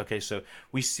phenomenal. It's okay. So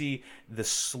we see the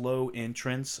slow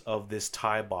entrance of this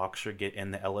Thai boxer get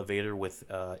in the elevator with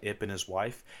Ip and his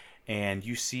wife, and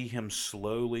you see him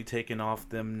slowly taking off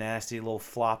them nasty little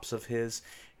flops of his,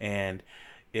 and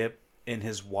Ip and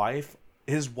his wife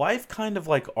kind of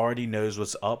like already knows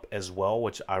what's up as well,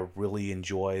 which I really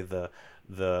enjoy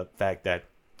the fact that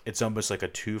it's almost like a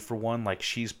 2-for-1. Like,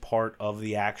 she's part of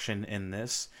the action in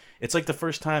this. It's like the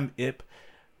first time Ip,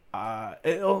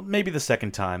 maybe the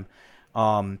second time,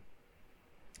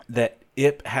 that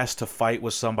Ip has to fight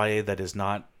with somebody that is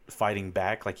not fighting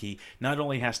back. Like, he not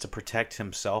only has to protect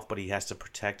himself, but he has to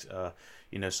protect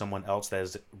someone else that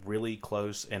is really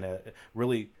close and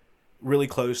really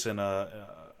close in a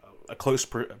close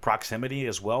proximity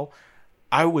as well.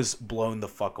 I was blown the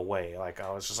fuck away. Like,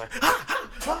 I was just like,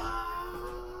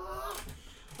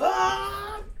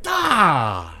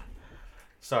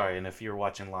 Sorry, and if you're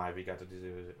watching live, you got to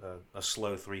do a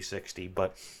slow 360.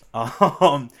 But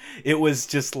it was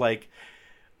just like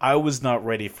I was not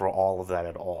ready for all of that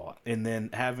at all. And then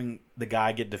having the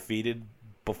guy get defeated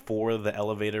before the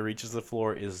elevator reaches the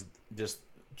floor is just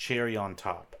cherry on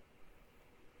top.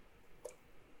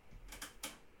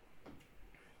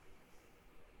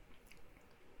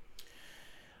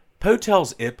 Poe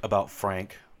tells Ip about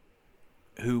Frank,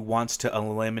 who wants to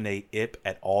eliminate Ip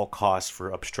at all costs for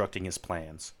obstructing his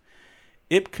plans.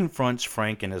 Ip confronts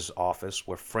Frank in his office,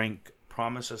 where Frank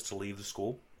promises to leave the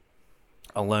school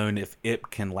alone if Ip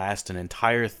can last an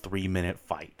entire 3-minute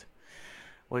fight.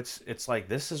 Which it's like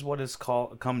this is what it's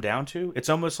come down to. It's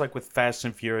almost like with Fast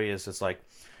and Furious. It's like,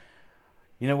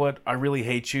 you know what? I really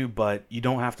hate you, but you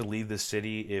don't have to leave the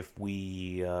city if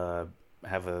we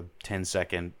have a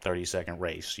 10-second, 30-second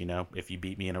race. You know, if you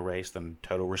beat me in a race, then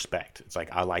total respect. It's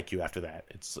like I like you after that.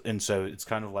 So it's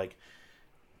kind of like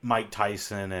Mike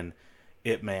Tyson and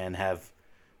Ip Man have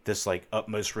this like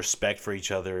utmost respect for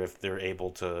each other if they're able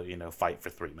to, you know, fight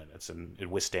for 3 minutes and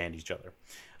withstand each other.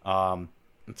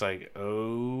 It's like,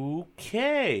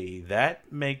 okay,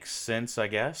 that makes sense, I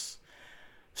guess.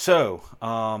 So,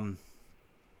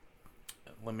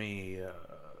 let me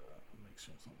make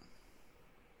sure something.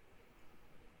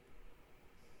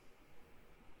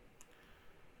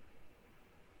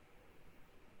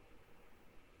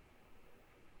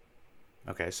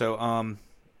 Okay, so,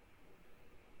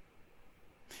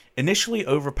 initially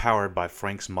overpowered by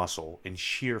Frank's muscle and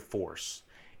sheer force,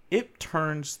 Ip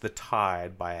turns the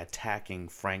tide by attacking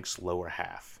Frank's lower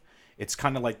half. It's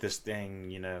kind of like this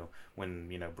thing, you know, when,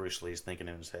 you know, Bruce Lee's thinking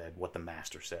in his head what the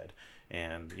master said,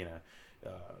 and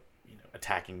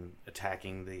attacking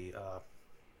the.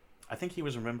 I think he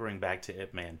was remembering back to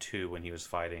Ip Man 2 when he was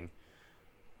fighting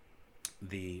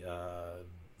the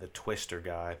Twister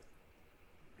guy,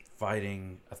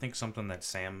 fighting I think something that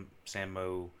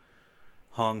Sammo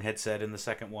Hung had said in the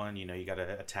second one. You know, you got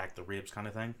to attack the ribs, kind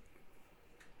of thing.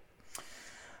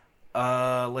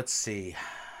 Let's see.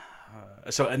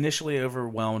 So initially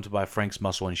overwhelmed by Frank's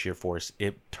muscle and sheer force,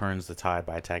 Ip turns the tide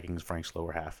by attacking Frank's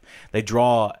lower half. They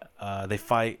draw. They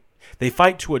fight. They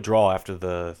fight to a draw after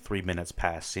the 3 minutes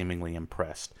pass, seemingly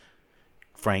impressed.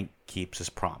 Frank keeps his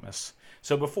promise.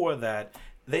 So before that,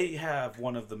 they have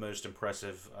one of the most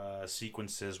impressive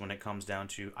sequences when it comes down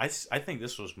to. I think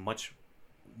this was much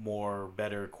more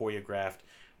better choreographed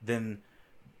than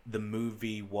the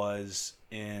movie was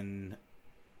in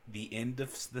the end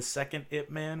of the second Ip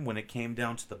Man, when it came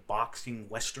down to the boxing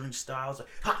western styles, like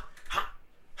ha ha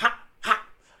ha ha,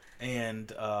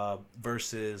 and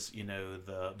versus, you know,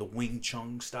 the Wing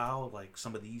Chun style, like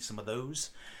some of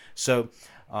those. So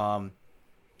I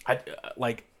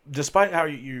like, despite how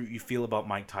you feel about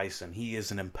Mike Tyson, he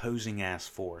is an imposing ass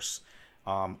force.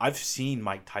 I've seen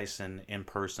Mike Tyson in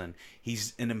person.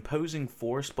 He's an imposing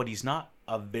force, but he's not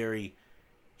a very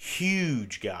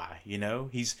huge guy. You know,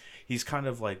 he's kind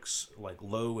of like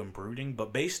low and brooding.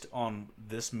 But based on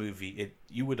this movie,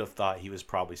 you would have thought he was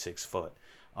probably 6 foot.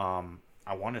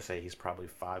 I want to say he's probably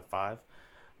 5'5",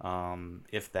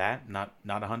 if that. Not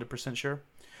 100% sure.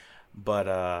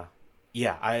 But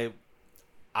yeah,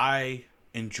 I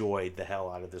enjoyed the hell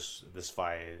out of this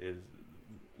fight.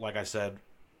 Like I said,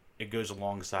 it goes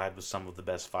alongside with some of the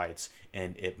best fights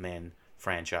in Ip Man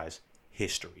franchise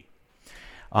history.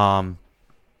 And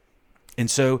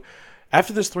so,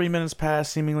 after this 3 minutes pass,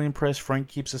 seemingly impressed, Frank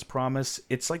keeps his promise.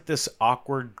 It's like this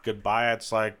awkward goodbye.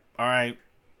 It's like, all right.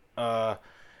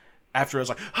 After it's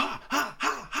like, ha ha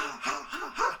ha ha ha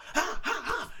ha ha ha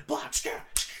ha, block, scare,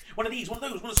 one of these, one of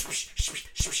those, one of those,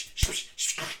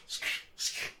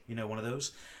 you know, one of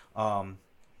those.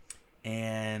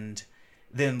 And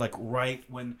then like right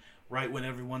when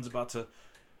everyone's about to,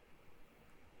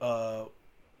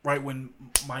 right when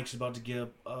Mike's about to give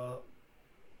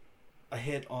a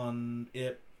hit on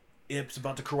Ip's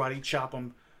about to karate chop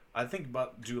him. I think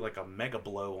about to do like a mega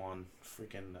blow on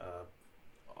freaking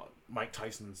Mike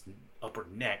Tyson's upper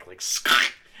neck,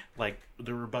 like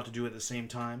they were about to do it at the same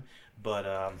time,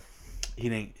 but he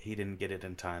didn't get it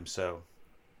in time. So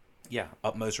yeah,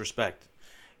 utmost respect.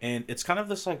 And it's kind of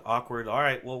this like awkward. All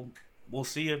right, well, we'll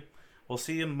see you,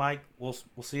 Mike. We'll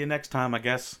see you next time, I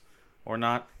guess, or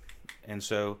not. And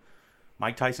so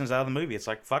Mike Tyson's out of the movie. It's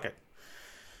like, fuck it.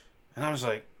 And I was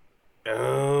like,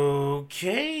 okay.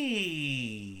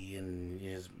 And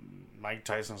Mike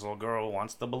Tyson's little girl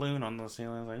wants the balloon on the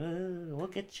ceiling. I was like, we'll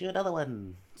get you another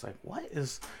one. It's like, what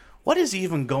is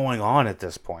even going on at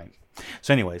this point?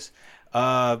 So anyways,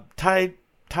 Tai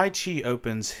Chi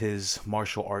opens his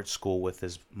martial arts school with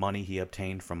his money he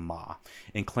obtained from Ma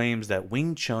and claims that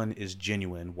Wing Chun is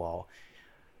genuine while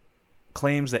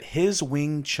claims that his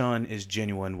Wing Chun is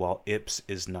genuine while Ip's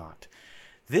is not.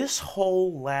 This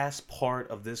whole last part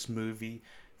of this movie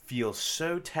feels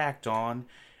so tacked on,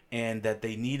 and that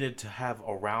they needed to have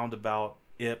a roundabout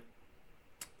Ip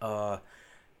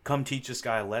come teach this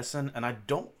guy a lesson, and I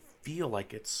don't feel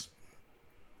like it's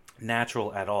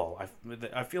natural at all.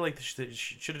 I feel like they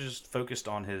should have just focused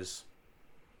on his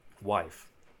wife.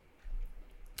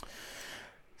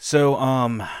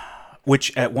 So,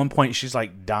 which at one point she's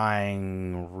like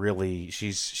dying, really,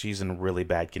 she's in really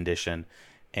bad condition,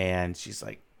 and she's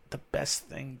like, the best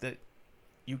thing that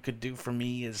you could do for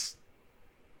me is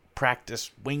practice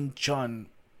Wing Chun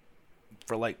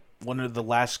for like one of the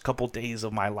last couple days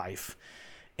of my life.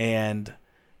 And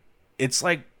it's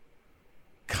like,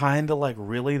 kind of like,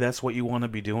 really, that's what you want to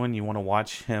be doing? You want to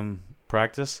watch him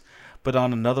practice? But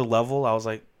on another level, I was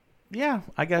like, yeah,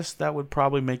 I guess that would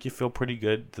probably make you feel pretty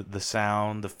good. The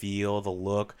sound, the feel, the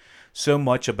look, so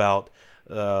much about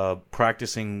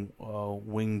practicing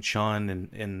Wing Chun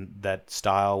in that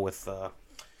style with the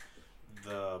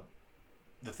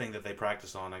thing that they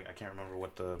practice on. I can't remember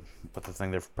what the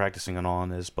thing they're practicing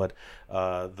on is, but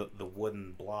the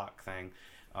wooden block thing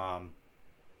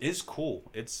is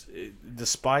cool.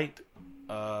 Despite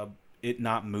it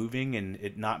not moving and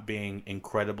it not being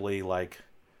incredibly like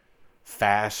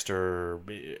fast or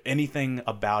anything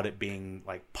about it being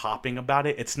like popping about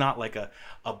it. It's not like a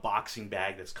boxing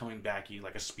bag that's coming back at you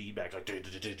like a speed bag. Like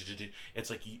it's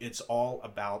like it's all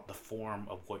about the form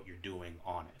of what you're doing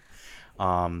on it.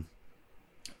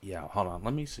 Yeah, hold on.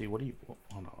 Let me see. Hold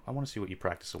on. I want to see what you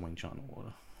practice in Wing Chun.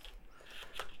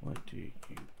 What do you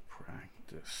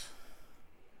practice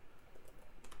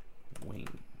Wing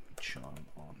Chun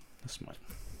on? This might.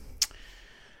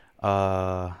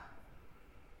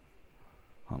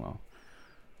 Hold on.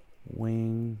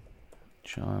 Wing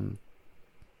Chun.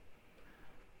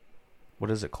 What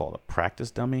is it called? A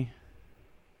practice dummy?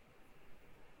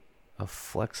 A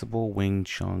flexible Wing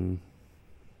Chun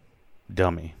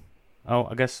dummy. Oh,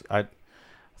 I guess I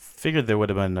figured there would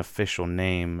have been an official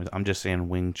name. I'm just saying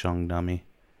Wing Chun dummy.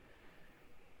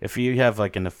 If you have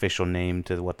like an official name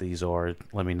to what these are,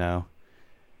 let me know.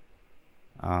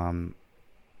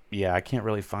 Yeah, I can't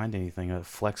really find anything. A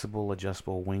flexible,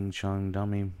 adjustable Wing Chun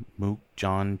dummy. Mook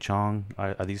John Chong.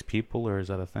 Are these people or is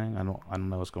that a thing? I don't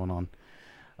know what's going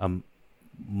on.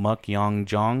 Muk Yang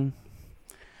Jong.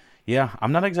 Yeah,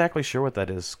 I'm not exactly sure what that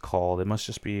is called. It must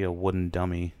just be a wooden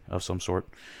dummy of some sort.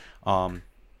 But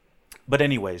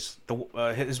anyways,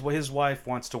 his wife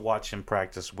wants to watch him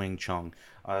practice Wing Chun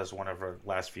as one of her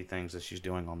last few things that she's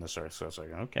doing on this earth. So it's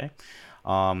like, okay.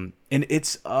 And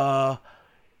it's a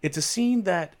scene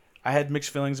that I had mixed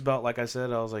feelings about. Like I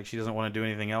said, I was like, she doesn't want to do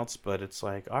anything else, but it's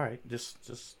like, all right, just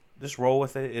roll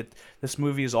with it.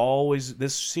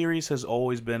 This series has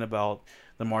always been about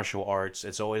the martial arts.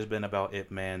 It's always been about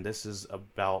Ip Man. This is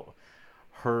about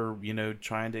her,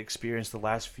 trying to experience the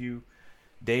last few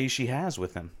days she has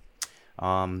with him,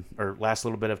 or last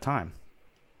little bit of time.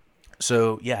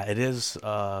 So yeah, it is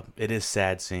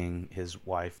sad seeing his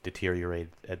wife deteriorate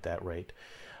at that rate.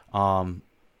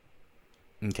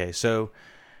 Okay, so,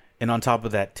 and on top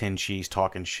of that, Tenchi's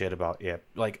talking shit about Ip.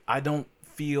 Like, I don't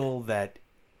feel that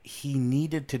he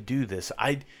needed to do this.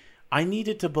 I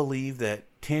needed to believe that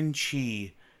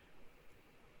Tenchi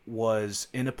was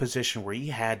in a position where he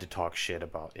had to talk shit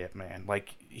about Ip Man.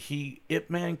 Like, Ip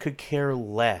Man could care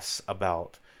less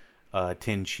about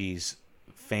Tenchi's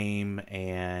fame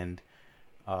and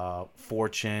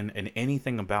fortune and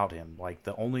anything about him. Like,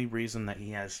 the only reason that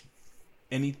he has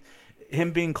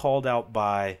him being called out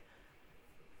by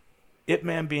Ip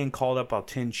Man being called up by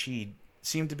Tenchi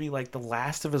seemed to be like the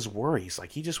last of his worries.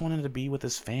 Like, he just wanted to be with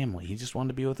his family. He just wanted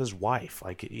to be with his wife.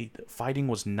 Like, fighting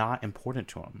was not important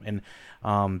to him. And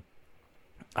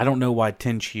I don't know why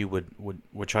Tenchi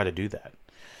would try to do that.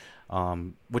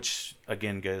 Which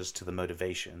again goes to the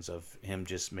motivations of him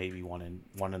just maybe wanting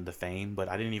the fame, but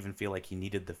I didn't even feel like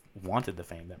he wanted the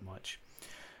fame that much.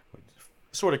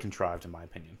 Sort of contrived, in my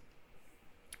opinion.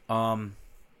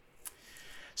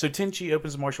 So Tenchi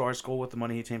opens a martial arts school with the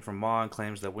money he obtained from Ma and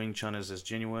claims that Wing Chun is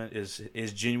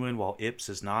genuine while Ip's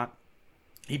is not.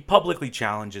 He publicly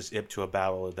challenges Ip to a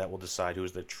battle that will decide who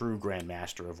is the true Grand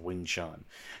Master of Wing Chun.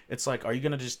 It's like, are you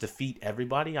going to just defeat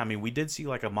everybody? I mean, we did see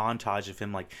like a montage of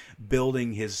him like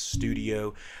building his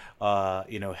studio,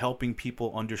 helping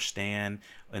people understand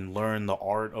and learn the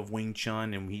art of Wing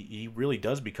Chun, and he really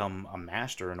does become a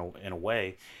master in a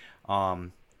way.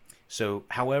 So,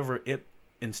 however, Ip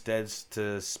instead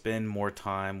to spend more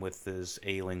time with his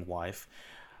ailing wife,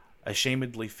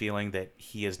 ashamedly feeling that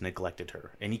he has neglected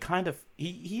her. And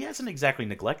he hasn't exactly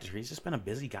neglected her. He's just been a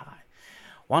busy guy.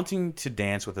 Wanting to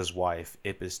dance with his wife,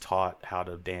 Ip is taught how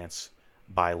to dance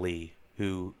by Lee,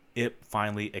 who Ip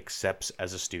finally accepts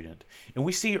as a student. And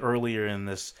we see earlier in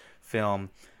this film,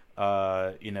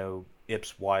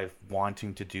 Ip's wife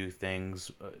wanting to do things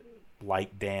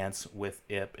like dance with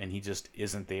Ip, and he just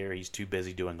isn't there. He's too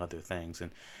busy doing other things,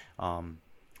 and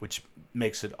which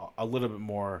makes it a little bit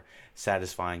more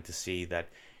satisfying to see that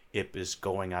Ip is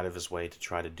going out of his way to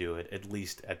try to do it, at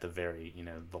least at the very,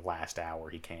 the last hour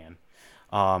he can.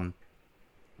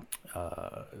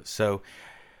 So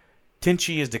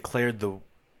Tenchi is declared the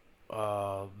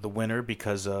winner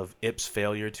because of Ip's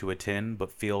failure to attend, but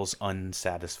feels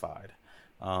unsatisfied.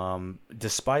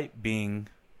 Despite being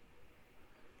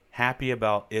happy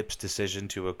about Ip's decision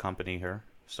to accompany her,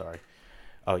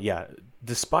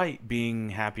 despite being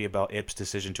happy about Ip's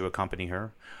decision to accompany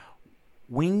her,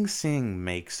 Wing Sing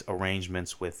makes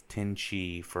arrangements with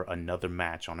Tenchi for another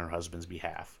match on her husband's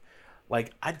behalf.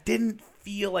 Like, I didn't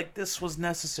feel like this was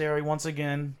necessary once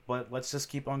again, but let's just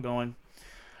keep on going.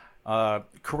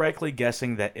 Correctly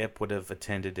guessing that Ip would have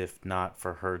attended if not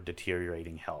for her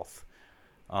deteriorating health.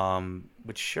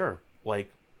 Which, sure,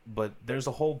 but there's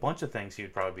a whole bunch of things he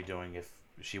would probably be doing if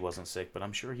she wasn't sick, but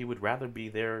I'm sure he would rather be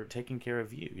there taking care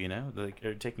of you,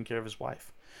 or taking care of his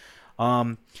wife.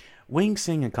 Wing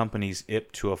Sing accompanies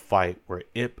Ip to a fight where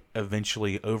Ip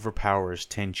eventually overpowers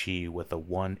Tenchi with a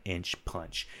 1-inch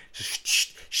punch.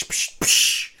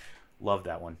 Love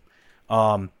that one.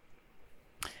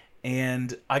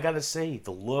 And I gotta say,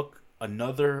 the look,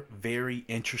 another very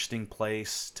interesting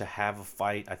place to have a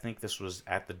fight. I think this was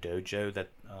at the dojo that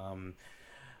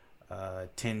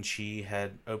Tenchi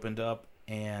had opened up.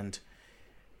 And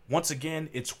once again,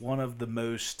 it's one of the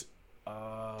most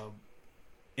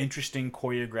interesting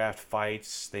choreographed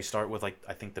fights. They start with I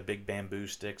think the big bamboo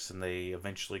sticks, and they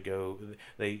eventually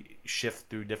they shift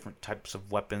through different types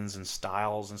of weapons and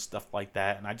styles and stuff like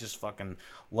that, and I just fucking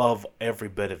love every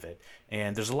bit of it.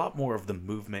 And there's a lot more of the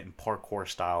movement and parkour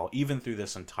style even through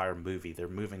this entire movie. They're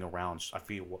moving around, I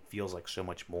feel what feels like so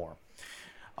much more.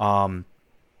 And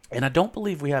I don't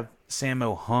believe we have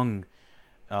Sammo Hung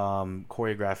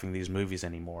choreographing these movies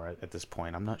anymore at this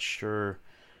point. I'm not sure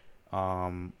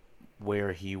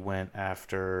where he went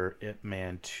after Ip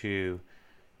Man 2.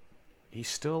 He's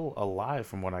still alive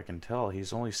from what I can tell.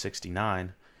 He's only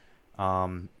 69.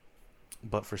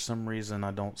 But for some reason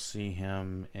I don't see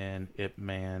him in Ip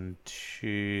Man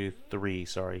 3.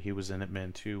 Sorry, he was in Ip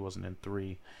Man 2, wasn't in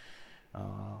 3.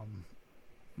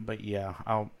 But yeah,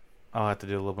 I'll have to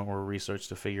do a little bit more research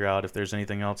to figure out if there's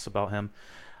anything else about him.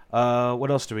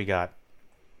 What else do we got?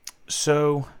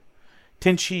 So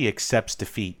Tenchi accepts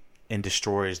defeat and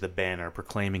destroys the banner,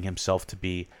 proclaiming himself to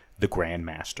be the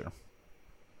Grandmaster.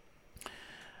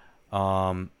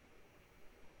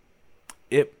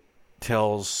 Ip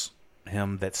tells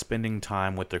him that spending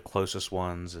time with their closest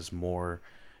ones is more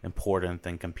important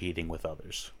than competing with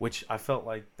others, which I felt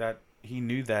like that he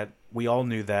knew that. We all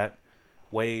knew that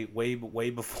way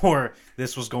before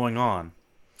this was going on.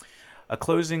 A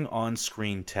closing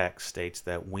on-screen text states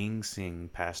that Wing Sing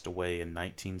passed away in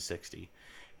 1960,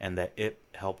 and that Ip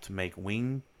helped make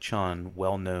Wing Chun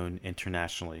well known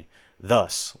internationally,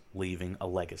 thus leaving a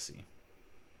legacy.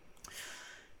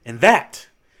 And that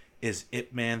is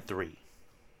Ip Man 3,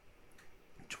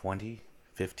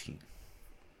 2015.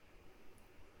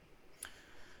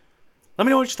 Let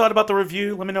me know what you thought about the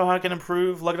review. Let me know how I can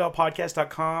improve.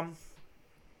 LuckItOutPodcast.com.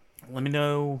 Let me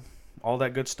know all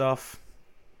that good stuff.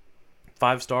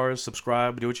 5 stars,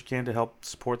 subscribe, do what you can to help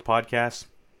support the podcast.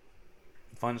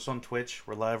 Find us on Twitch.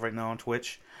 We're live right now on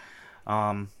Twitch.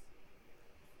 But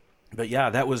yeah,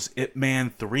 that was Ip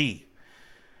Man 3.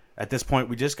 At this point,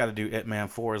 we just got to do Ip Man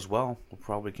 4 as well. We'll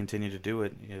probably continue to do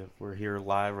it. Yeah, we're here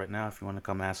live right now if you want to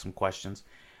come ask some questions.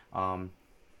 But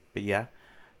yeah,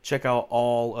 check out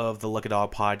all of the Luck It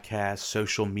Out Podcast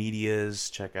social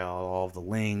medias. Check out all of the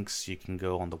links. You can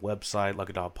go on the website,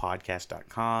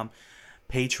 LuckItOutPodcast.com.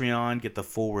 Patreon, get the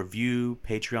full review.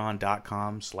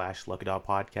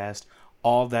 Patreon.com/LuckItOutPodcast.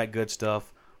 All that good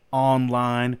stuff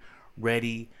online,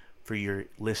 ready for your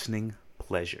listening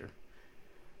pleasure.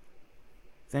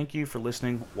 Thank you for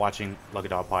listening, watching Luck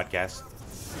It Out Podcast.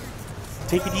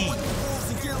 Take it easy.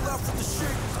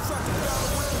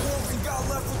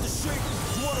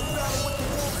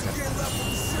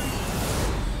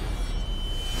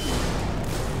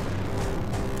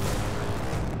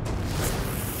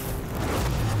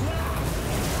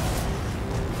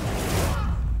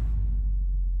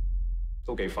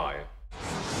 Okay, fire.